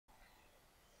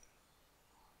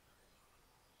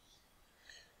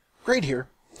Great here,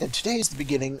 and today is the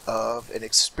beginning of an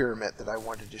experiment that I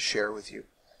wanted to share with you.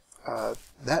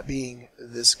 That being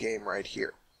this game right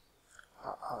here.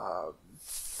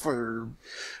 For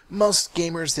most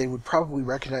gamers, they would probably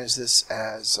recognize this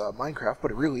as Minecraft, but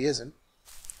it really isn't.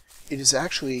 It is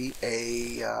actually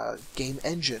a game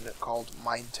engine called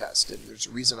Minetest, and there's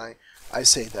a reason I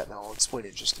say that, and I'll explain it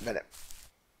in just a minute.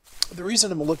 The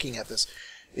reason I'm looking at this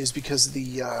is because of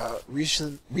the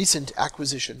recent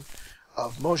acquisition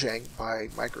of Mojang by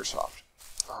Microsoft.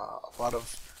 A lot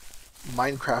of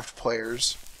Minecraft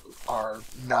players are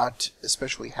not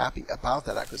especially happy about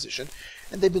that acquisition,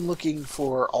 and they've been looking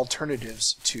for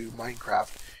alternatives to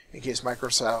Minecraft in case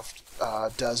Microsoft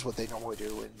does what they normally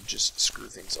do and just screw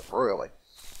things up royally.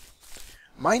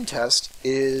 Minetest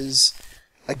is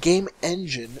a game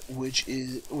engine which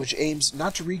aims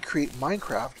not to recreate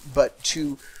Minecraft, but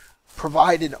to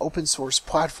provide an open source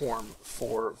platform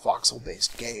for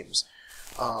voxel-based games.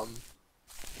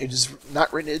 It is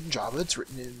not written in Java, it's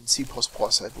written in C++,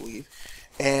 I believe,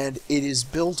 and it is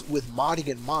built with modding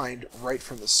in mind right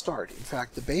from the start. In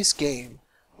fact, the base game,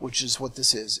 which is what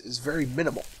this is very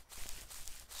minimal.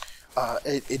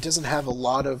 It doesn't have a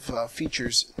lot of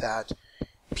features that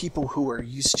people who are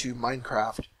used to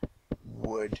Minecraft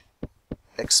would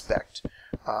expect.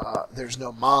 There's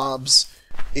no mobs,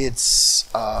 there's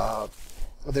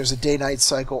a day-night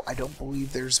cycle, I don't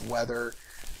believe there's weather,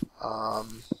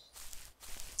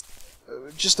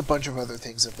 just a bunch of other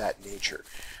things of that nature.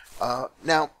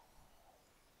 Now,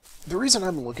 the reason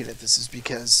I'm looking at this is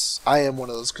because I am one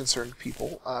of those concerned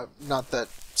people. Not that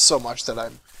so much that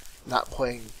I'm not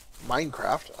playing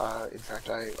Minecraft. In fact,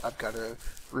 I've got a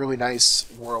really nice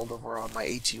world over on my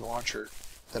AT launcher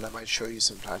that I might show you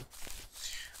sometime.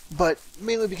 But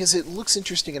mainly because it looks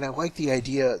interesting, and I like the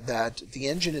idea that the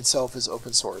engine itself is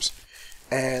open source,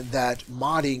 and that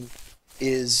modding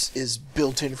is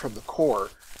built in from the core,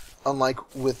 unlike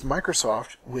with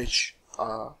Microsoft, which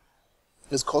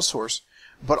is closed source,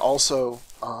 but also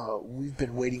we've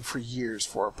been waiting for years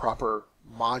for a proper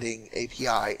modding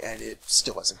API, and it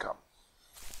still hasn't come.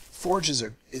 Forge is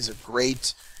a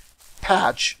great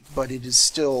patch, but it is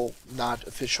still not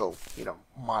official,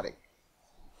 modding.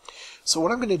 So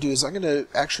what I'm going to do is I'm going to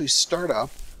actually start up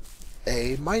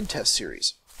a Minetest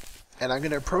series, and I'm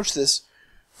going to approach this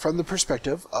from the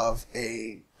perspective of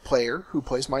a player who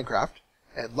plays Minecraft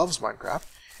and loves Minecraft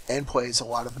and plays a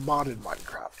lot of modded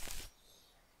Minecraft.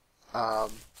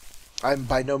 I'm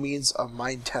by no means a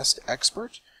Minetest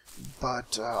expert,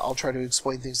 but I'll try to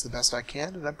explain things the best I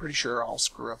can, and I'm pretty sure I'll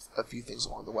screw up a few things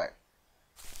along the way.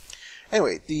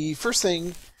 Anyway, the first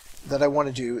thing that I want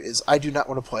to do is I do not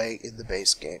want to play in the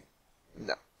base game.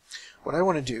 No. What I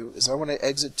want to do is I want to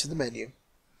exit to the menu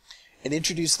and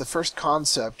introduce the first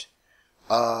concept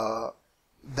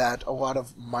that a lot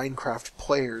of Minecraft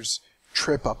players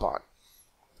trip up on.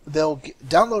 They'll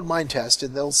download Minetest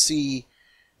and they'll see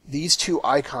these two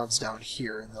icons down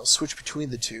here, and they'll switch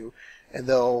between the two, and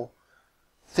they'll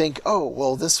think, oh,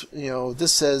 well, this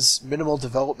says minimal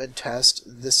development test.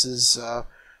 This is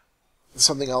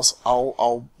something else.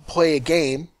 I'll play a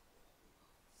game,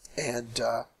 and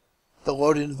they'll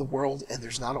load into the world, and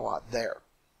there's not a lot there.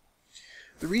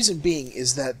 The reason being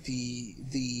is that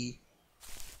the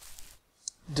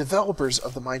developers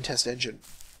of the Minetest engine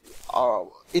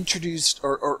introduced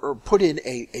or put in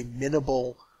a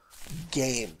minimal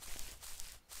game,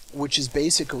 which is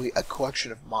basically a collection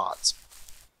of mods.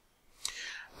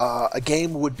 A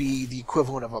game would be the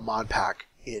equivalent of a mod pack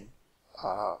in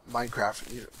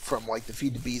Minecraft, from like the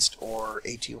Feed the Beast or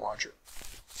AT launcher.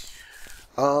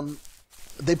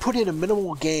 They put in a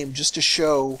minimal game just to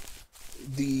show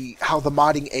how the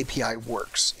modding API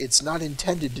works. It's not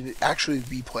intended to actually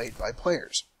be played by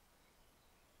players.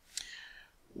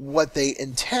 What they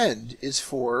intend is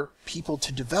for people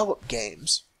to develop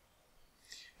games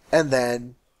and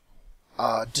then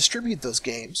distribute those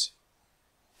games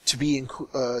to be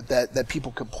that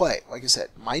people can play. Like I said,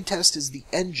 Minetest is the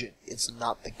engine, it's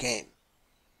not the game.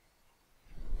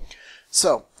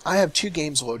 So, I have two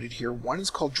games loaded here. One is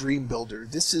called Dream Builder.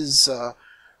 This is a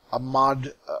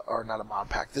mod, or not a mod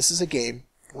pack. This is a game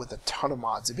with a ton of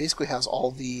mods. It basically has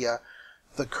all the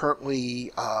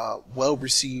currently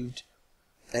well-received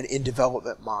and in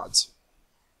development mods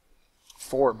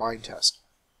for Minetest.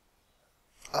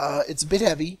 It's a bit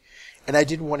heavy, and I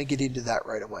didn't want to get into that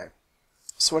right away.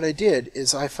 So what I did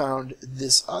is I found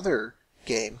this other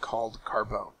game called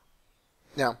Carbone.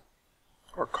 Now,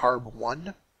 or Carb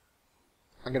 1.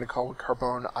 I'm going to call it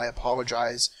Carbone. I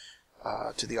apologize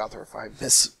to the author if I'm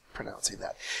mispronouncing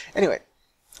that. Anyway,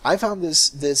 I found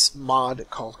this mod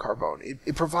called Carbone.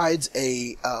 It provides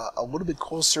a little bit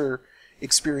closer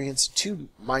experience to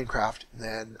Minecraft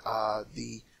than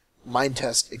the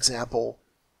Minetest example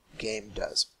game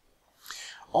does.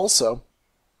 Also,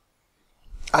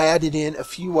 I added in a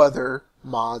few other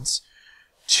mods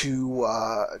to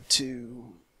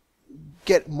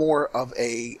get more of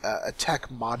a tech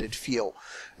modded feel.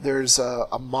 There's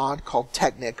a mod called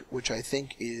Technic, which I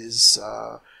think is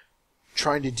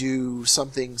trying to do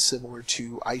something similar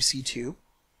to IC2.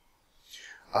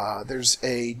 There's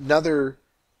another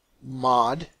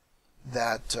mod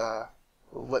that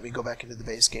let me go back into the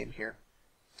base game here,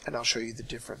 and I'll show you the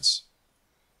difference.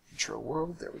 Intro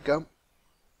world, there we go.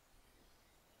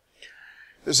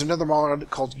 There's another mod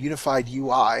called Unified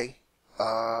UI,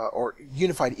 or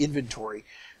Unified Inventory.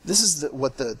 This is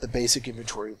what the basic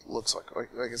inventory looks like.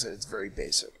 Like I said, it's very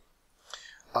basic.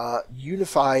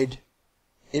 Unified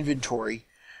Inventory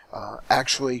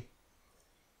actually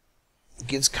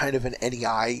gives kind of an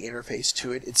NEI interface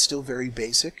to it. It's still very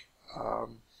basic,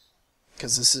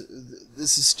 because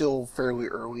this is still fairly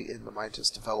early in the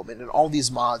Minetest development, and all these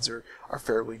mods are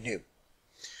fairly new.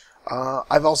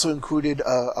 I've also included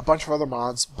a bunch of other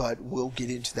mods, but we'll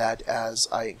get into that as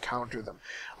I encounter them.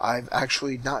 I've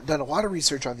actually not done a lot of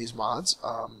research on these mods.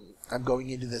 I'm going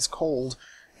into this cold,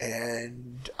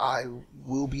 and I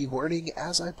will be learning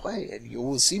as I play, and you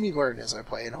will see me learn as I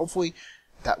play, and hopefully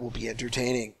that will be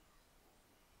entertaining.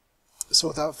 So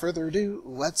without further ado,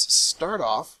 let's start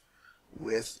off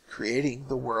with creating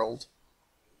the world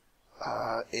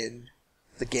in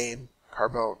the game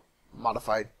Carbone,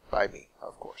 modified by me,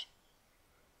 of course.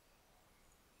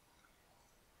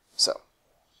 So,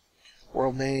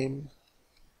 world name,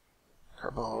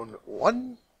 Carbone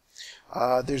 1.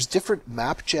 There's different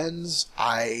map gens.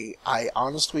 I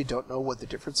honestly don't know what the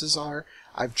differences are.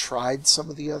 I've tried some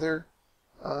of the other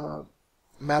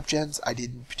map gens. I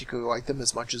didn't particularly like them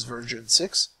as much as version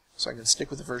 6, so I'm going to stick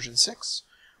with the version 6.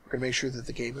 We're going to make sure that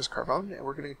the game is Carbone, and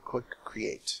we're going to click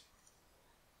Create.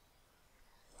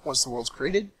 Once the world's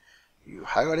created, you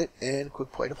highlight it and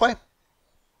click Play to play.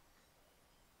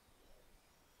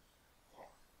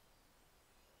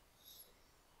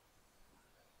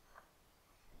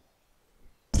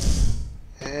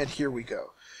 And here we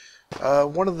go.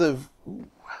 One of the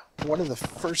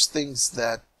first things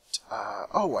that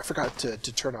oh, I forgot to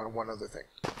turn on one other thing.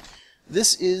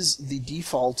 This is the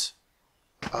default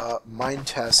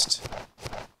Minetest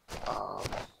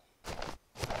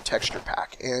texture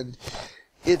pack, and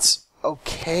it's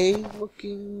okay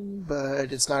looking,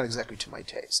 but it's not exactly to my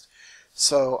taste.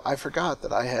 So I forgot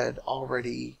that I had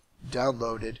already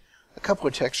downloaded a couple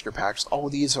of texture packs. All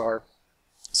of these are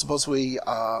supposedly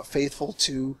faithful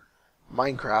to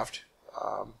Minecraft.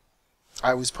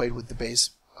 I always played with the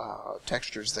base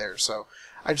textures there, so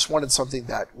I just wanted something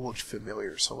that looked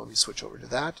familiar. So let me switch over to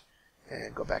that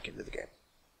and go back into the game.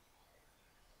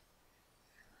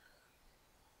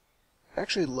 It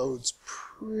actually loads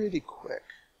pretty quick.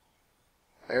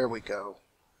 There we go.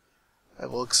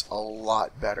 That looks a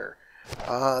lot better.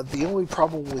 The only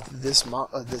problem with this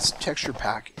this texture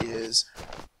pack is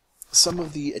some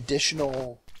of the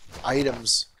additional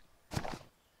items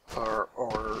or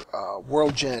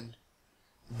world gen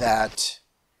that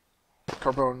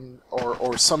Carbone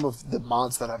or some of the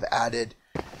mods that I've added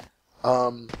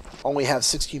only have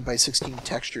 16 by 16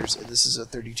 textures, and this is a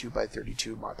 32 by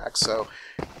 32 mod pack, so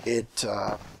it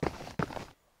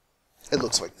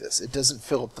looks like this. It doesn't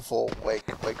fill up the full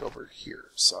like over here.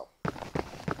 So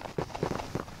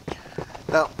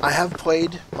now I have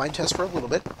played Minetest for a little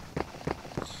bit,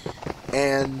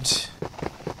 and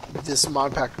this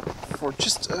mod pack for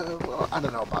just well, I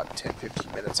don't know, about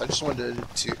 10-15 minutes. I just wanted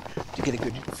to get a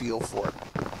good feel for it.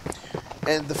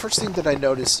 And the first thing that I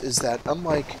noticed is that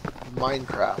unlike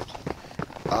Minecraft,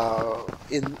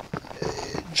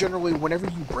 generally whenever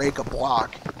you break a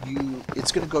block,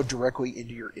 it's going to go directly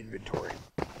into your inventory.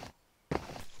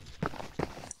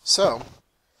 So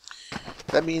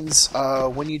that means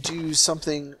when you do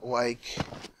something like,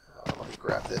 let me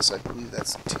grab this. I believe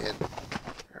that's 10.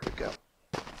 There we go.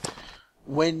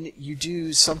 When you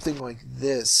do something like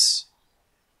this,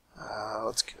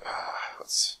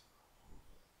 let's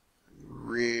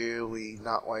really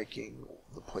not liking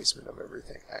the placement of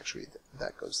everything. Actually,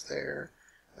 that goes there.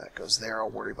 That goes there. I'll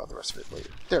worry about the rest of it later.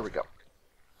 There we go.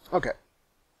 Okay.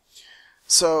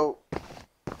 So,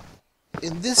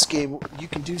 in this game, you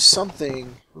can do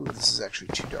something... Ooh, this is actually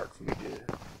too dark for me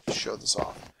to show this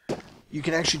off. You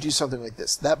can actually do something like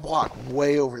this. That block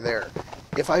way over there,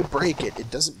 if I break it,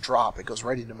 it doesn't drop. It goes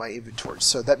right into my inventory.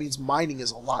 So that means mining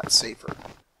is a lot safer.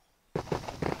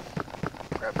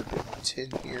 Grab a bit more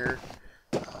tin here.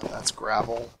 That's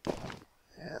gravel.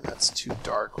 And that's too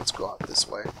dark. Let's go out this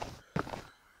way.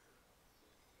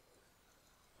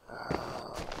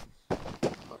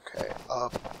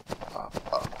 up, up,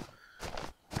 up.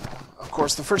 Of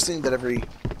course, the first thing that every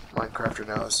Minecrafter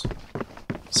knows,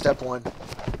 step 1,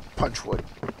 punch wood.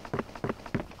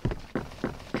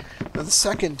 Now, the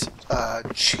second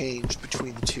change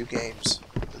between the two games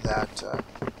that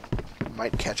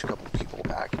might catch a couple people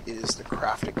back is the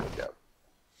crafting window.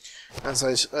 As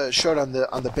I showed on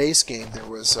the base game, there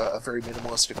was a very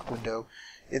minimalistic window.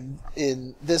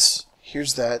 In this,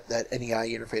 here's that NEI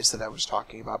interface that I was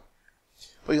talking about.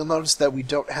 But you'll notice that we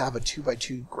don't have a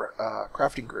 2x2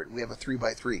 crafting grid. We have a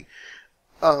 3x3.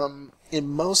 In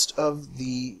most of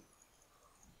the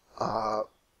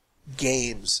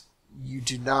games, you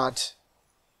do not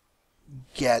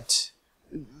get...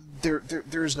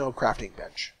 There is no crafting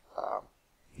bench.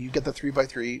 You get the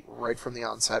 3x3 right from the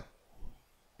onset.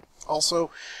 Also,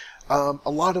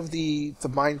 a lot of the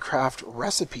Minecraft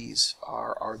recipes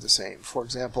are the same. For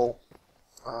example,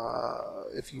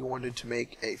 if you wanted to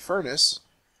make a furnace,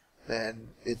 then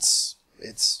it's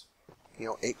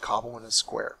 8 cobble in a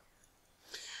square.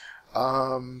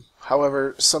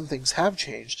 However, some things have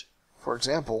changed. For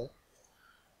example,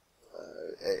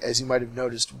 as you might have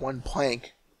noticed, one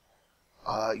plank,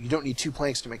 you don't need 2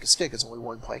 planks to make a stick. It's only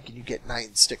 1 plank, and you get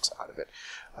 9 sticks out of it.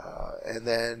 And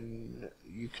then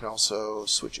you can also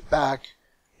switch it back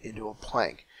into a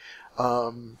plank.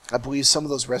 I believe some of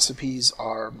those recipes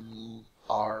are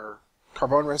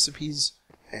Carbone recipes,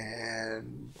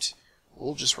 and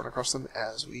we'll just run across them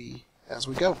as we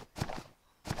go.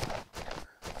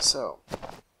 So,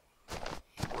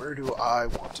 where do I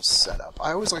want to set up?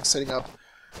 I always like setting up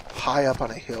high up on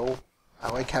a hill.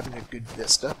 I like having a good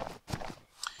vista.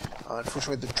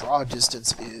 Unfortunately, the draw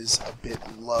distance is a bit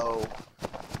low,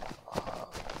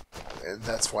 and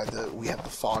that's why we have the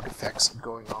fog effects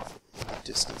going off in the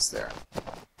distance there.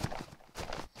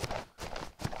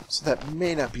 So that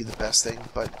may not be the best thing,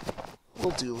 but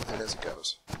we'll deal with it as it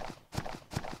goes.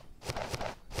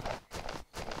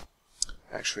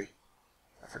 Actually,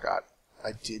 I forgot.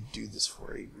 I did do this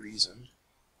for a reason.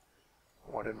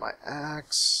 I wanted my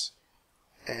axe,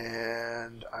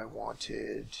 and I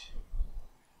wanted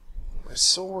my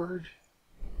sword.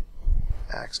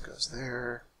 Axe goes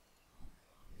there.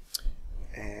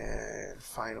 And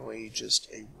finally,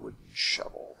 just a wooden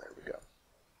shovel. There we go.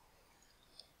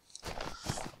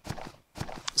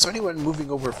 So anyone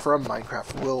moving over from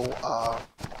Minecraft will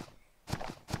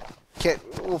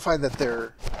find that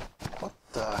they're... What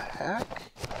the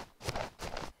heck?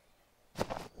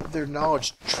 Their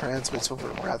knowledge transmits over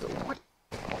rather... What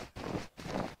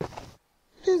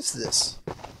is this?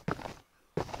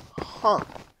 Huh.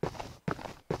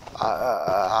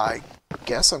 I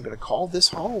guess I'm going to call this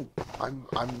home. I'm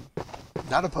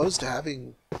not opposed to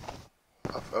having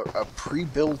a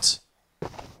pre-built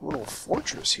little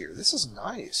fortress here. This is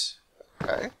nice.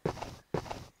 Okay.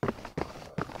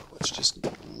 Let's just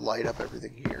light up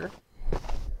everything here.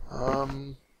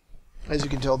 As you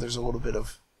can tell, there's a little bit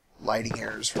of lighting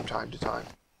errors from time to time.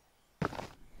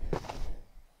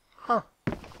 Huh.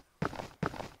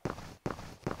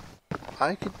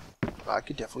 I could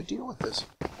definitely deal with this.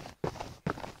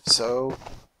 So,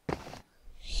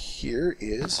 here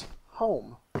is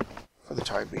home for the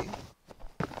time being.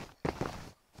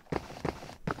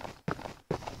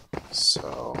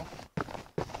 So,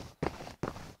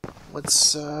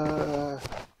 let's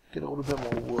get a little bit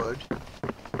more wood.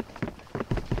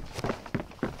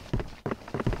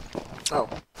 Oh,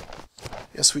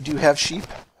 yes, we do have sheep.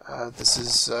 This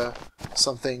is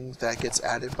something that gets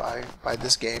added by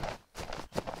this game.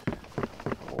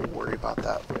 We'll worry about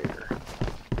that later.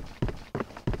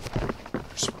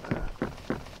 Just want to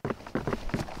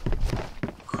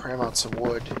cram out some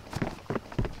wood.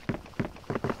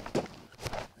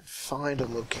 Find a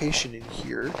location in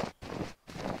here.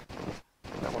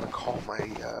 I want to call my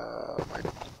my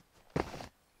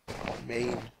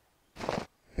main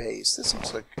base. This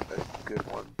looks like a good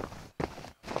one.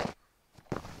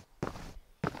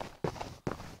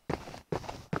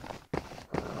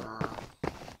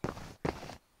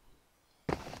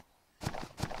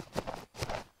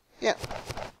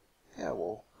 Yeah,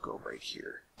 we'll go right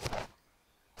here.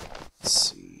 Let's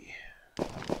see.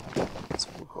 What's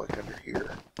it look like under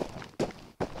here?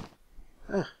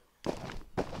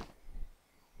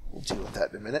 We'll deal with that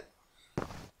in a minute.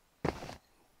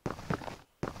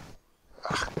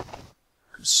 I could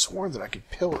have sworn that I could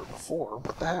pillar before.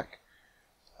 What the heck?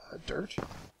 Dirt?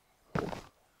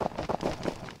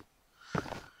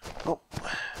 Oh,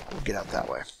 we'll get out that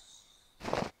way.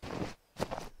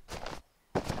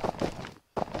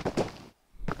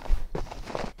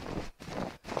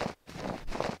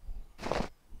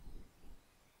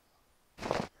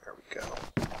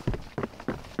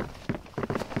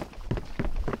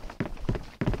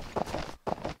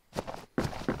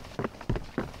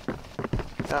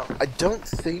 Now, I don't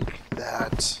think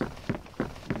that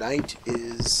night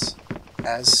is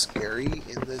as scary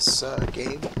in this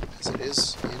game as it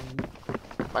is in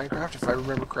Minecraft. If I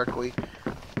remember correctly,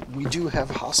 we do have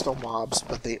hostile mobs,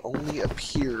 but they only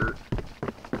appear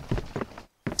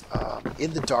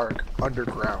in the dark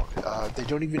underground. They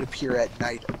don't even appear at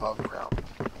night above ground.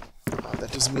 That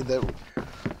doesn't mean that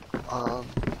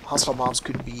hostile mobs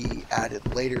could be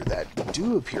added later that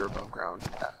do appear above ground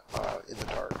in the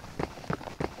dark.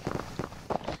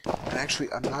 And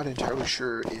actually, I'm not entirely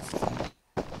sure if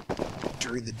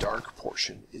the during the dark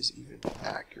portion is even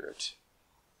accurate.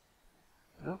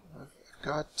 No, I've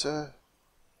got...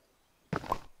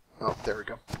 Oh, there we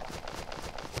go.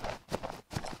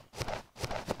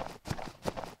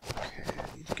 Okay,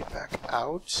 I need to get back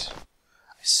out.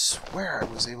 I swear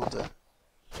I was able to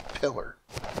pillar.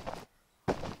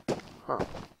 Huh.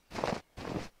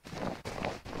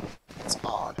 That's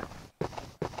odd.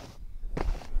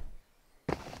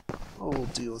 Oh, we'll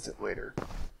deal with it later.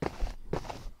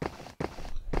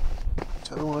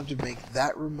 So I don't want to make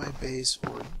that room my base,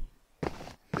 or...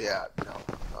 Yeah, no,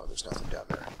 there's nothing down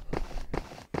there.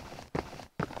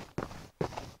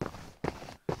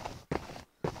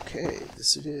 Okay,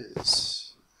 this it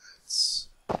is. Let's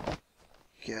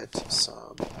get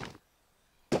some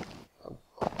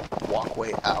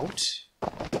walkway out. A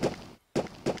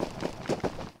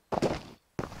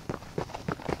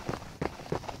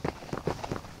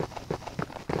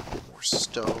bit more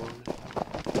stone.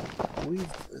 I believe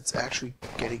it's actually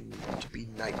getting to be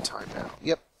nighttime now.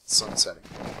 Yep, sun setting.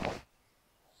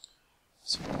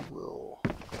 So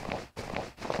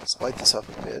let's light this up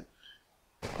a bit.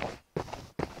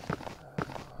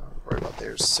 Right about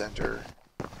there's center.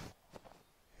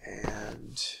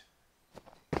 And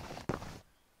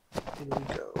in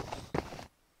we go.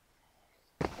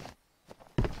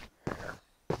 There.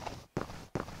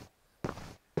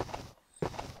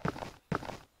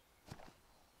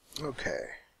 Okay.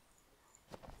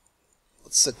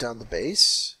 Let's set down the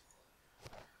base.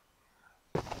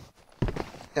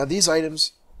 Now these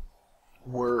items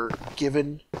were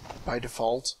given by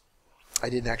default. I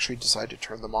didn't actually decide to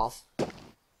turn them off.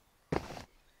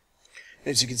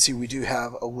 As you can see, we do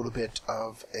have a little bit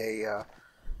of a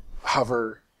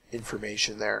hover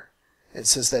information there. It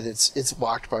says that it's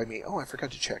locked by me. Oh, I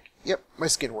forgot to check. Yep, my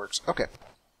skin works. Okay.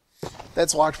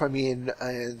 That's locked by me, and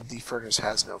the furnace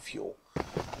has no fuel.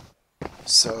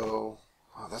 So,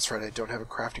 oh, that's right, I don't have a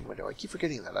crafting window. I keep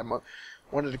forgetting that. I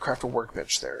wanted to craft a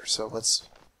workbench there. So let's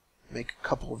make a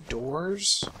couple of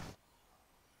doors.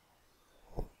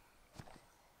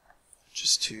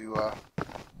 Just to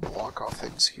block off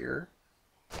things here.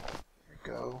 There we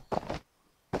go.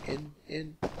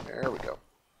 In. There we go.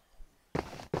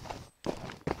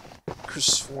 Could have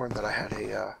sworn that I had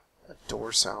a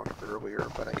door sound earlier,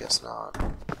 but I guess not.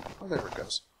 Oh, there it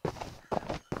goes.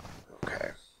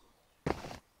 Okay.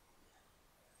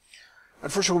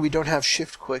 Unfortunately, we don't have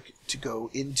shift-click to go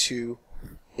into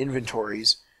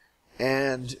inventories,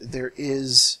 and there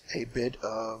is a bit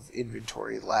of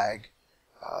inventory lag.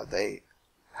 They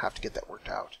have to get that worked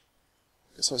out.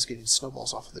 I guess I was getting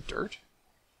snowballs off of the dirt.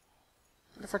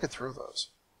 I wonder if I could throw those.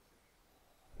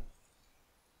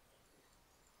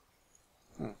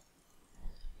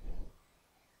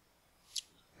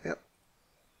 Yep.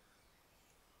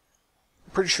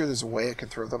 I'm pretty sure there's a way I can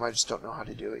throw them, I just don't know how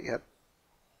to do it yet.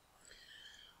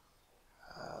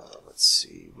 Let's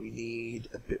see, we need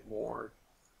a bit more.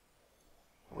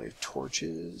 We have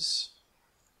torches.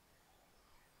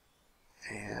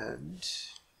 And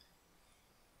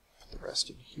put the rest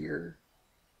in here.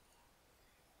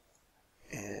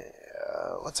 And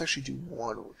let's actually do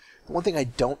one. The one thing I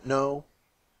don't know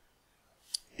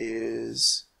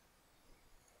is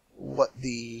what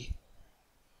the...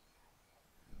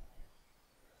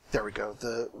 There we go.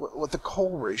 What the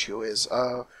coal ratio is.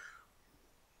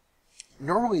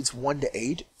 Normally it's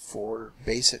 1:8 for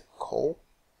basic coal,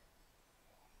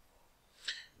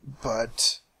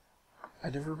 but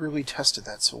I never really tested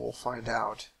that, so we'll find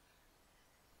out.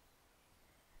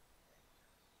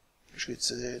 Actually,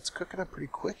 it's cooking up pretty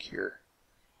quick here.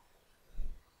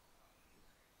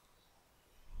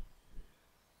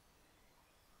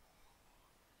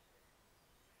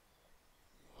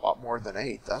 A lot more than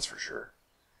 8, that's for sure.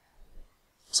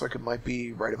 Looks like it might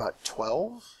be right about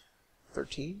 12,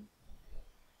 13.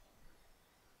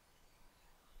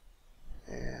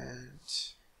 And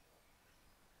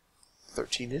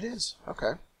 13 it is.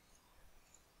 Okay.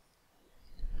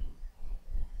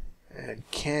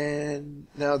 And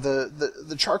now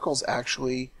the charcoal's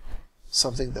actually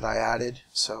something that I added,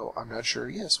 so I'm not sure.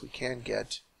 Yes, we can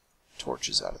get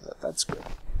torches out of that. That's good.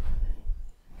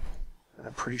 And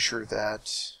I'm pretty sure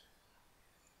that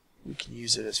we can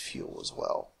use it as fuel as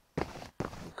well.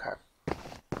 Okay.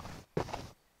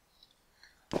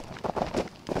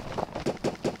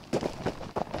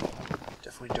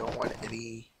 Definitely don't want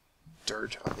any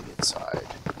dirt on the inside.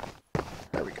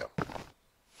 There we go.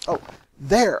 Oh,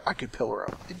 there! I could pillar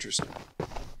up. Interesting.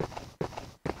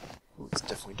 Ooh, it's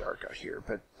definitely dark out here,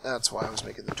 but that's why I was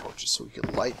making the torches, so we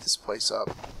could light this place up.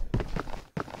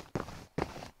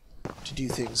 To do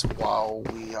things while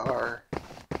we are...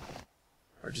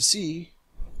 or to see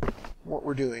what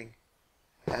we're doing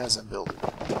as I'm building.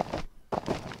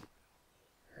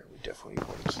 And we definitely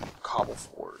want to keep cobble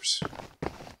floors.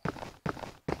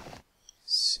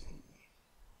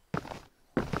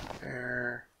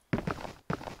 There.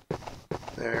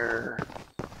 There.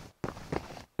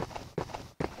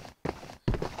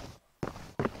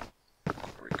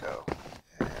 There we go.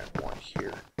 And one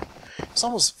here. This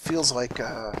almost feels like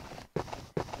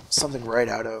something right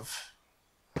out of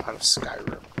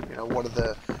Skyrim. You know, one of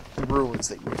the ruins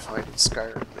that you would find in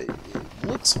Skyrim. It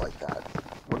looks like that.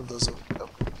 One of those.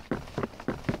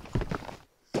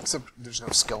 Except there's no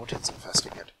skeletons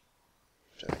infesting it,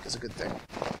 which I think is a good thing.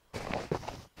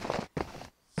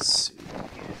 Let's see.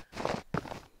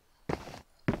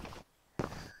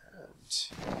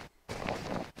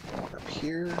 And one up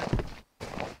here.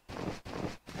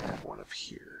 And one up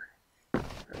here. There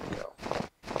we go.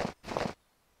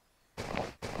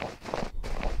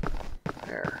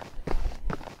 There.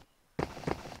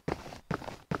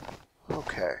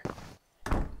 Okay.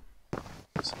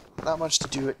 So not much to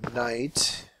do at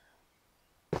night.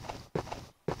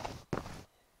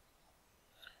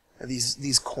 And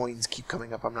these coins keep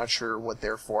coming up. I'm not sure what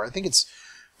they're for. I think it's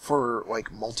for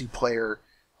like multiplayer,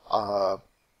 a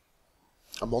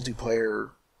multiplayer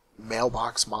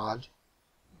mailbox mod.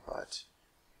 But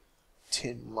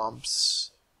tin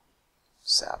lumps,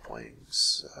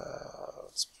 saplings.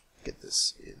 Let's get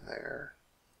this in there.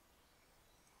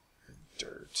 And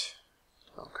dirt.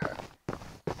 Okay.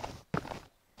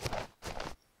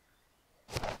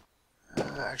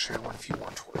 Actually, I want a few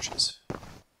more torches.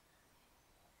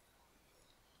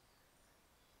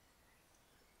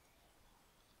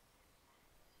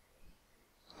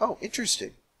 Oh,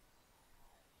 interesting.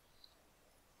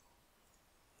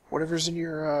 Whatever's in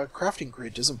your crafting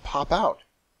grid doesn't pop out.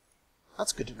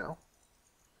 That's good to know.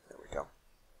 There we go.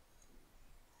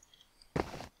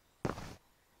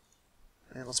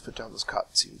 And let's put down those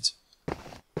cotton seeds.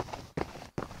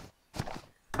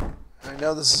 I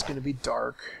know this is going to be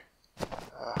dark.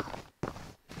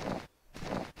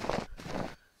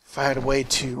 If I had a way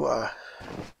to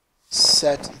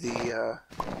set the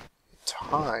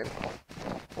time,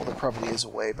 well, there probably is a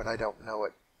way, but I don't know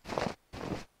it.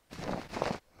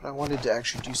 But I wanted to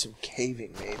actually do some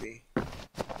caving, maybe. I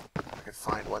could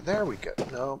find one. There we go.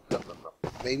 No.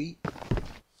 Maybe.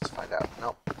 Let's find out.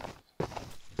 Nope.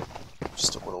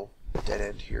 Just a little dead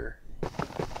end here.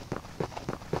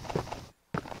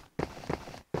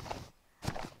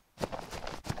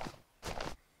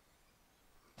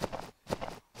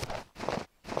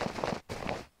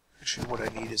 Actually, what I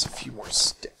need is a few more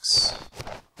sticks.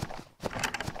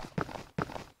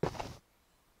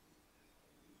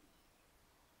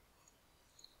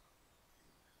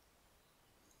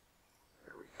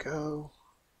 There we go.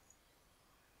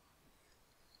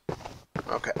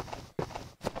 Okay.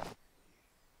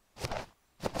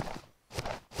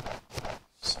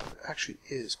 So it actually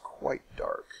is quite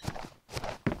dark.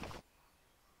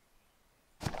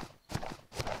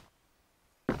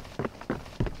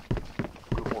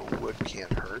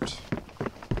 Can't hurt.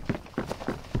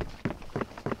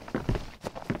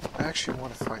 I actually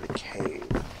want to find a cave.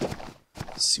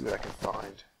 Let's see what I can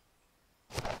find.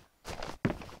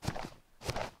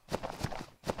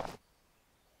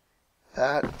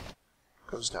 That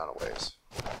goes down a ways.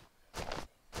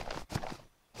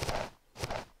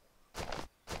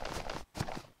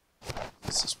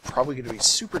 This is probably going to be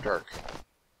super dark.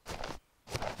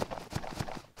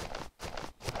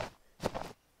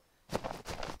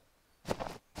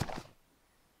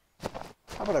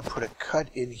 How about I put a cut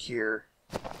in here,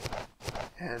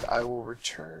 and I will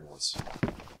return.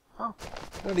 Oh,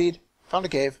 no need. Found a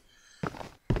cave.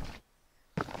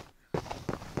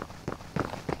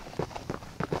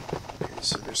 Okay,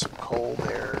 so there's some coal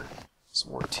there,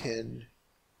 some more tin.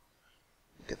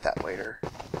 Get that later.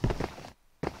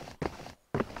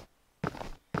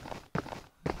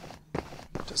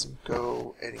 It doesn't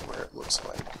go anywhere, it looks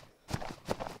like.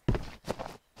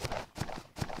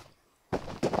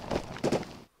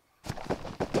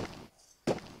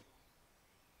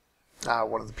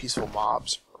 One of the peaceful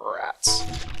mobs. Rats.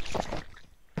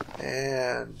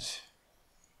 And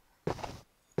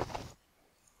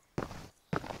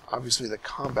obviously the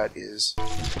combat is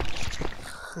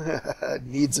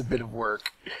needs a bit of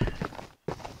work.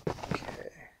 Okay.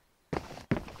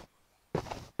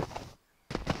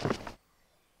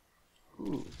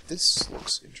 Ooh, this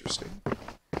looks interesting.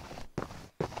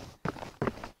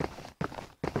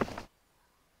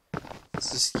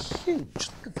 This is huge.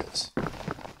 Look at this.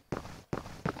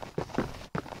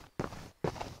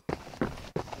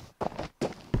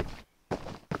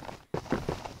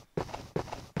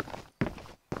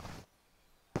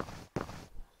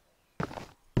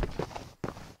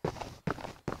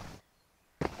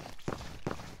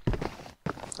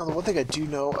 Now, the one thing I do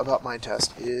know about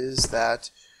Minetest is that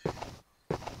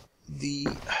the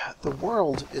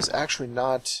world is actually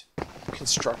not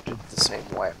constructed the same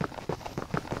way.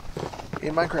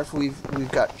 In Minecraft,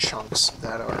 we've got chunks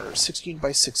that are 16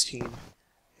 by 16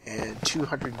 and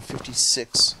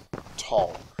 256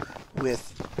 tall,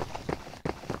 with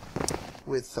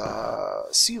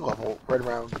sea level right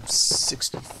around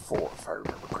 64, if I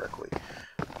remember correctly.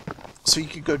 So you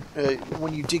could go,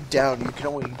 when you dig down, you can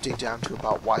only dig down to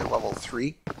about Y level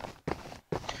 3.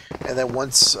 And then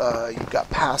once you got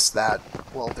past that,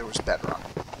 well, there was bedrock.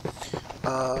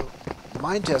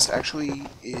 Minetest actually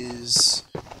is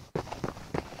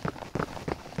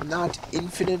not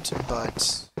infinite,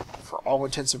 but for all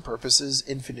intents and purposes,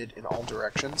 infinite in all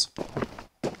directions.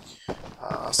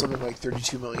 Something like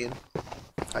 32 million,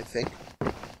 I think.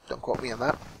 Don't quote me on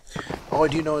that. All I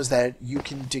do know is that you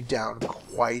can dig down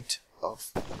quite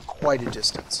a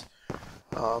distance.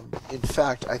 In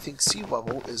fact, I think sea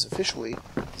level is officially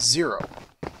 0.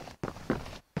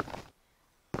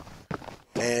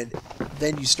 And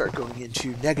then you start going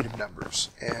into negative numbers,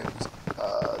 and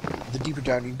the deeper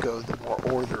down you go, the more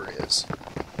ore there is.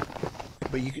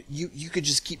 But you could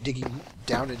just keep digging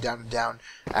down and down and down,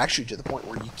 actually to the point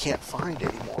where you can't find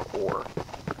any more ore.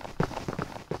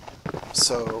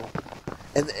 So,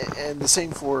 and the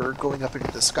same for going up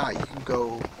into the sky. You can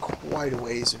go quite a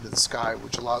ways into the sky,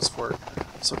 which allows for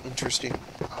some interesting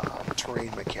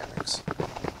terrain mechanics.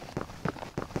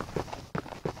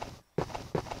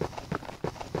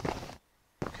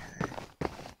 Okay,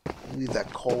 leave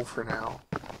that coal for now.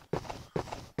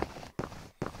 A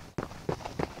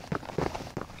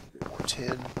bit more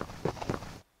tin.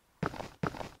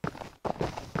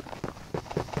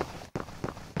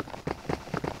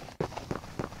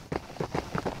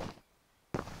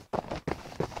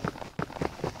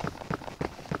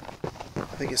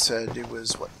 I think it said it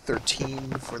was, what,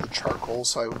 13 for the charcoal,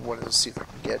 so I wanted to see if I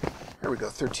can get, there we go,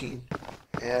 13,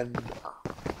 and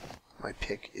my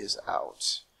pick is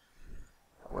out.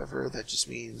 However, that just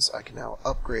means I can now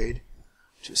upgrade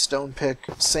to a stone pick,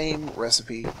 same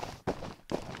recipe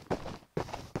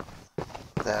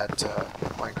that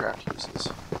Minecraft uses.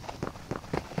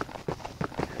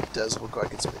 And it does look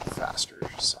like it's a bit faster,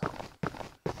 so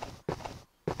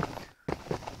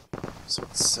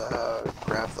let's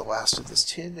grab the last of this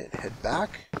tin and head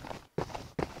back.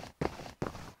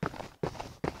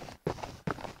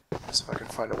 As if I can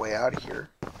find a way out of here.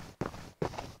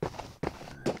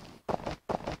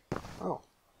 Oh,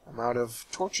 I'm out of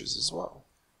torches as well.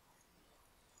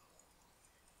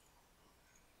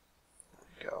 There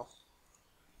we go.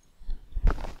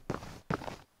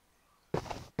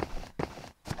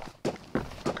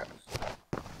 Okay.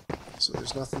 So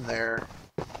there's nothing there.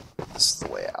 This is the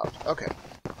way out. Okay.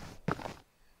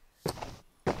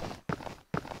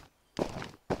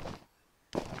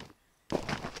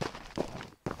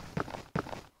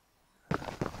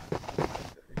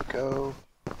 There we go.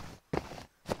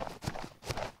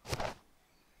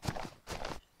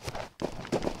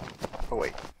 Oh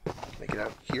wait, can I get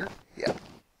out here? Yeah.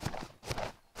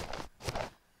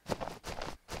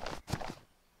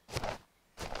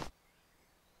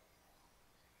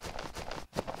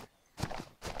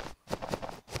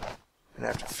 I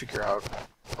have to figure out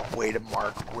a way to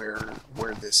mark where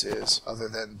this is, other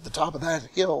than the top of that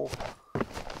hill. And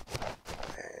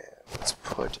let's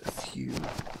put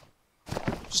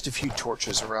just a few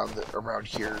torches around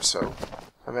here, so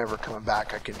if I'm ever coming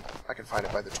back, I can find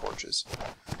it by the torches.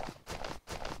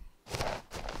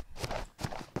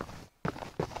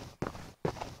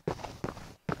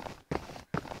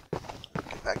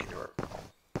 Get back into it.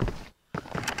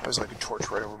 I was like a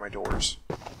torch right over my doors.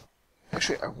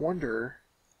 Actually, I wonder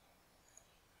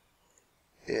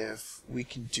if we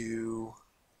can do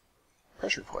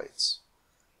pressure plates.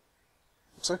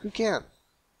 Looks like we can.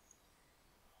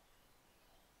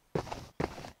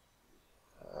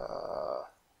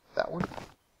 That one?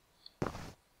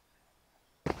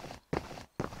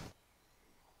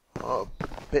 Oh, a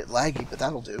bit laggy, but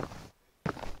that'll do.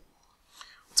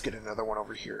 Let's get another one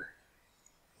over here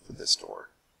for this door.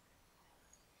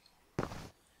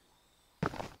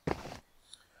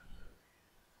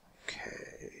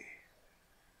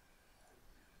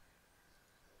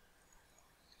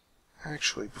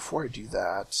 Actually, before I do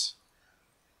that,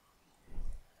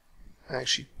 I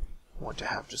actually want to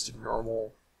have just a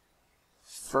normal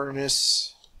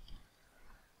furnace.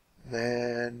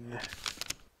 Then,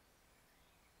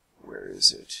 where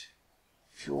is it?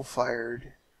 Fuel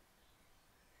fired.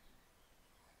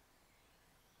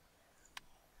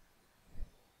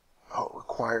 Oh, it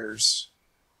requires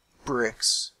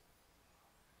bricks.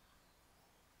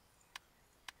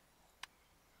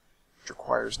 Which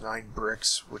requires 9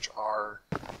 bricks, which are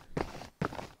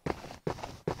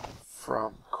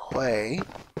from clay.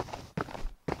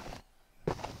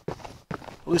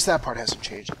 At least that part hasn't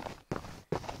changed.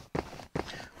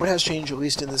 What has changed, at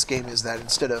least in this game, is that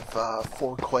instead of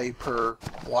 4 clay per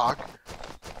block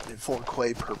and 4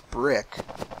 clay per brick,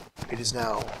 it is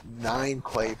now 9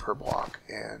 clay per block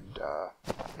and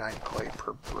 9 clay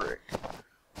per brick.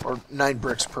 Or 9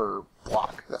 bricks per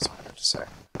block, that's what I meant to say.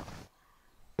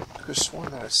 I could have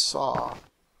sworn that I saw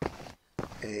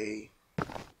a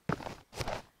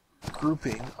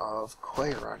grouping of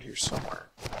clay around here somewhere.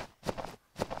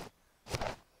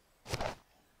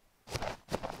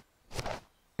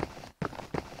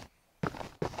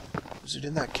 Was it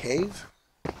in that cave?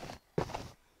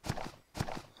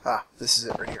 Ah, this is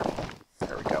it right here.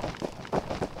 There we go.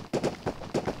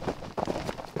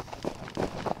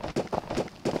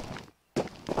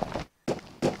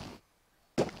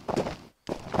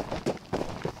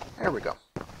 There we go.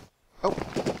 Oh.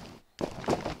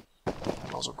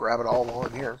 Might as well grab it all while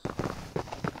I'm here.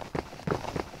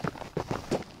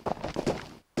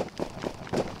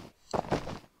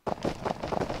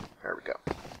 There we go.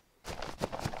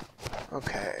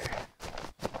 Okay.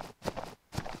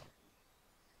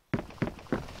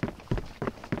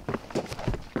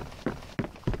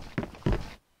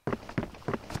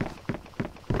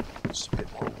 Just a bit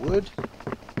more wood.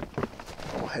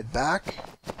 We'll head back.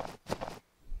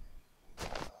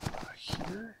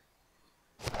 Here.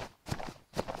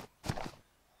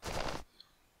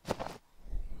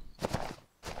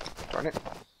 Darn it.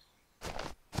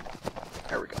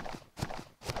 There we go.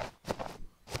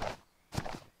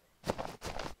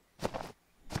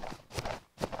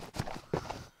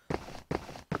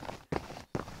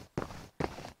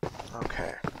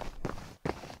 Okay.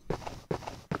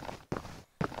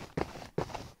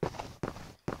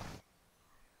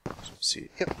 Let's see.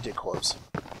 Yep, it did close.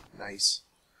 Nice.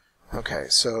 Okay,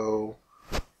 so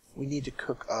we need to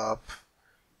cook up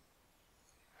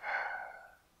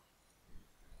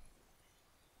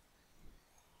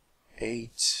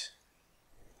 8,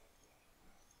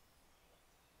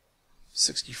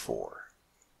 64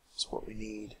 is what we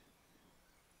need.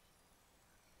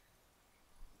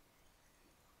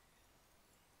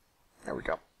 There we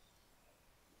go.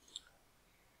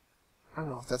 I don't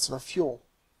know if that's enough fuel.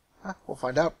 We'll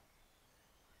find out.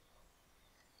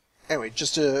 Anyway,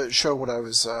 just to show what I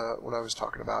was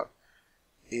talking about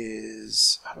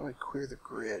is how do I clear the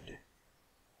grid?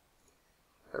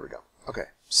 There we go. Okay,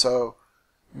 so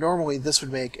normally this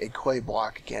would make a clay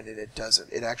block again, and it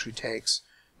doesn't. It actually takes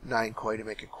 9 clay to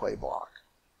make a clay block.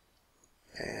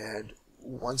 And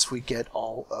once we get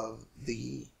all of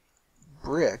the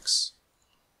bricks,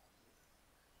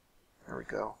 there we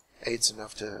go. 8's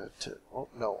enough to oh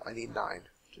no, I need 9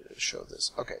 to show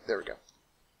this. Okay, there we go.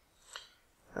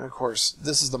 And of course,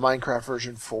 this is the Minecraft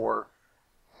version for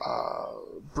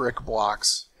brick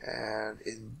blocks, and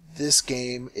in this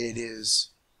game it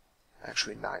is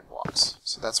actually 9 blocks.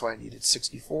 So that's why I needed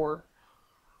 64.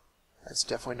 That's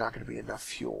definitely not going to be enough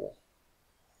fuel.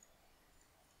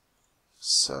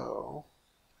 So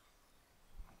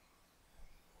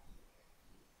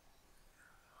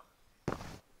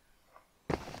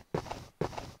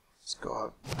let's go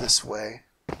out this way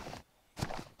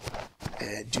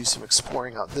and do some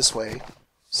exploring out this way,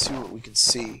 see what we can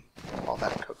see while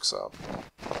that cooks up.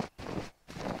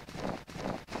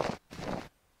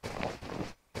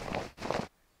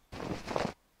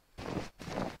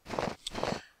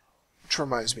 Which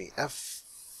reminds me,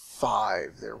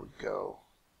 F5, there we go.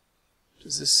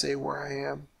 Does this say where I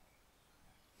am?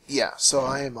 Yeah, so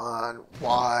I am on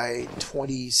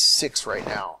Y26 right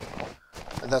now.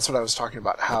 And that's what I was talking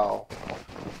about, how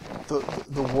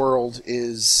the world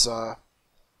is...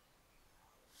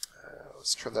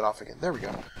 let's turn that off again. There we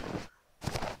go.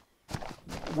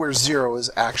 Where 0 is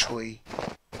actually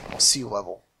sea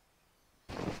level.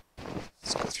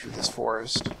 Let's go through this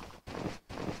forest.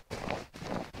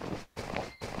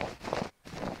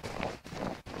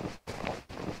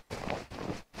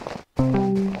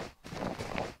 And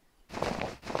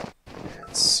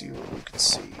see what we can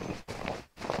see.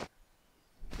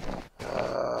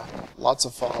 Lots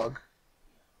of fog.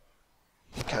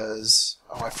 Because,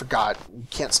 oh, I forgot, we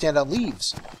can't stand on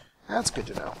leaves. That's good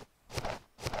to know.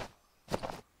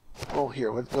 Oh, here,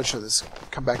 let's show this.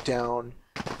 Come back down.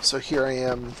 So here I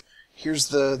am. Here's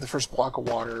the first block of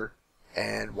water,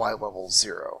 and Y level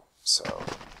 0. So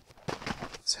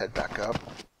let's head back up.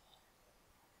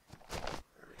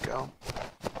 There we go.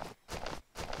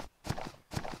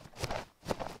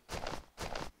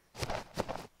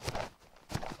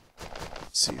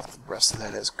 See if the rest of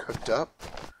that has cooked up,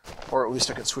 or at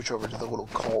least I can switch over to the little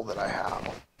coal that I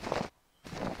have.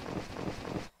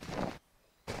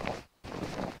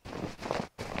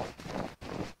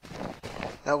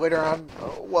 Now later on,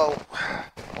 well,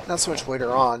 not so much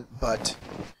later on, but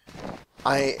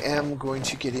I am going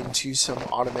to get into some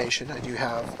automation. I do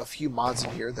have a few mods in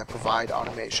here that provide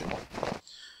automation.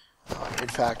 In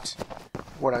fact,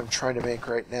 what I'm trying to make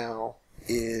right now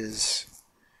is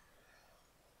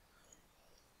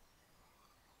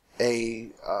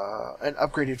an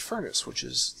upgraded furnace, which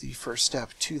is the first step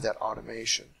to that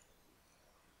automation.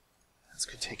 That's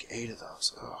going to take 8 of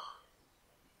those. Ugh.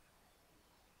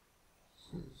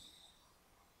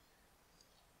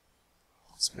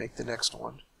 Let's make the next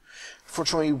one.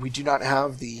 Fortunately, we do not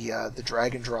have the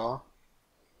drag and draw.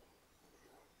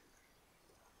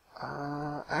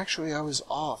 Actually, I was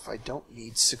off. I don't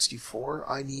need 64.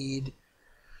 I need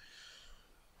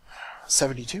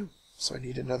 72. So I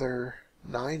need another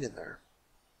 9 in there.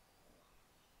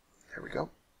 There we go.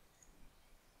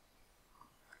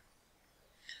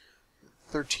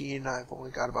 13. I've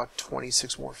only got about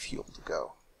 26 more fuel to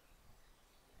go.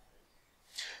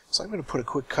 So I'm going to put a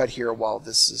quick cut here while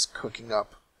this is cooking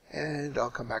up, and I'll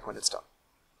come back when it's done.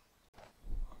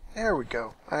 There we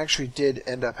go. I actually did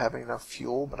end up having enough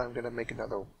fuel, but I'm going to make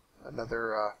another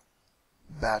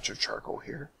batch of charcoal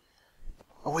here.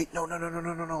 Oh wait, no,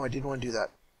 I didn't want to do that.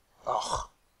 Ugh.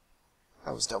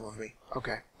 That was dumb of me.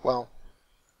 Okay, well,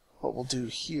 what we'll do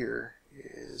here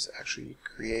is actually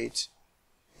create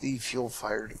the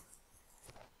fuel-fired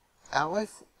alloy.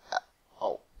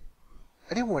 Oh,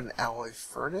 I didn't want an alloy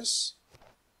furnace.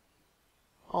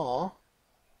 Aw.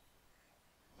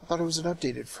 I thought it was an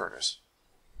updated furnace.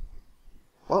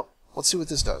 Well, let's see what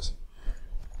this does.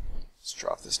 Let's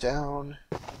drop this down.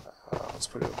 Let's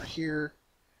put it over here.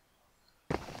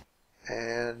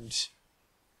 And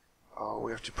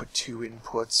we have to put 2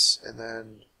 inputs, and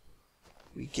then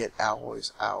we get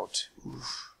alloys out.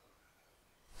 Oof.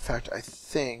 In fact, I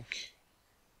think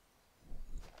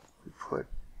we put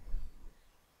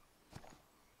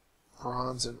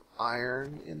bronze and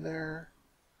iron in there.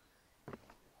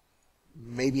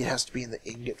 Maybe it has to be in the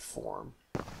ingot form.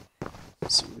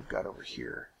 Let's see what we've got over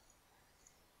here.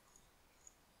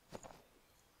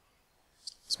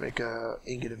 Let's make an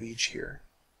ingot of each here.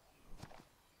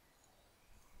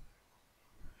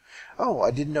 Oh,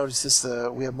 I didn't notice this.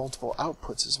 We have multiple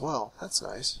outputs as well. That's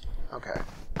nice. Okay.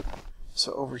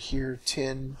 So over here,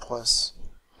 tin plus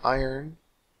iron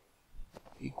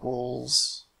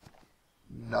equals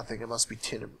nothing. It must be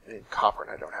tin and copper,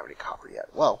 and I don't have any copper yet.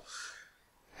 Well,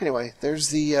 anyway, there's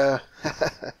the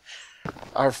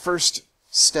our first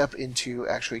step into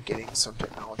actually getting some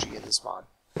technology in this mod.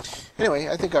 Anyway,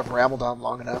 I think I've rambled on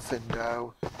long enough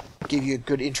and gave you a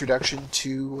good introduction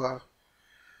to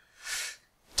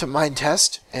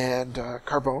Minetest and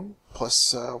Carbone,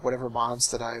 plus whatever mods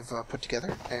that I've put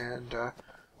together, and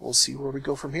we'll see where we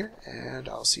go from here, and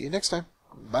I'll see you next time.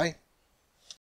 Bye.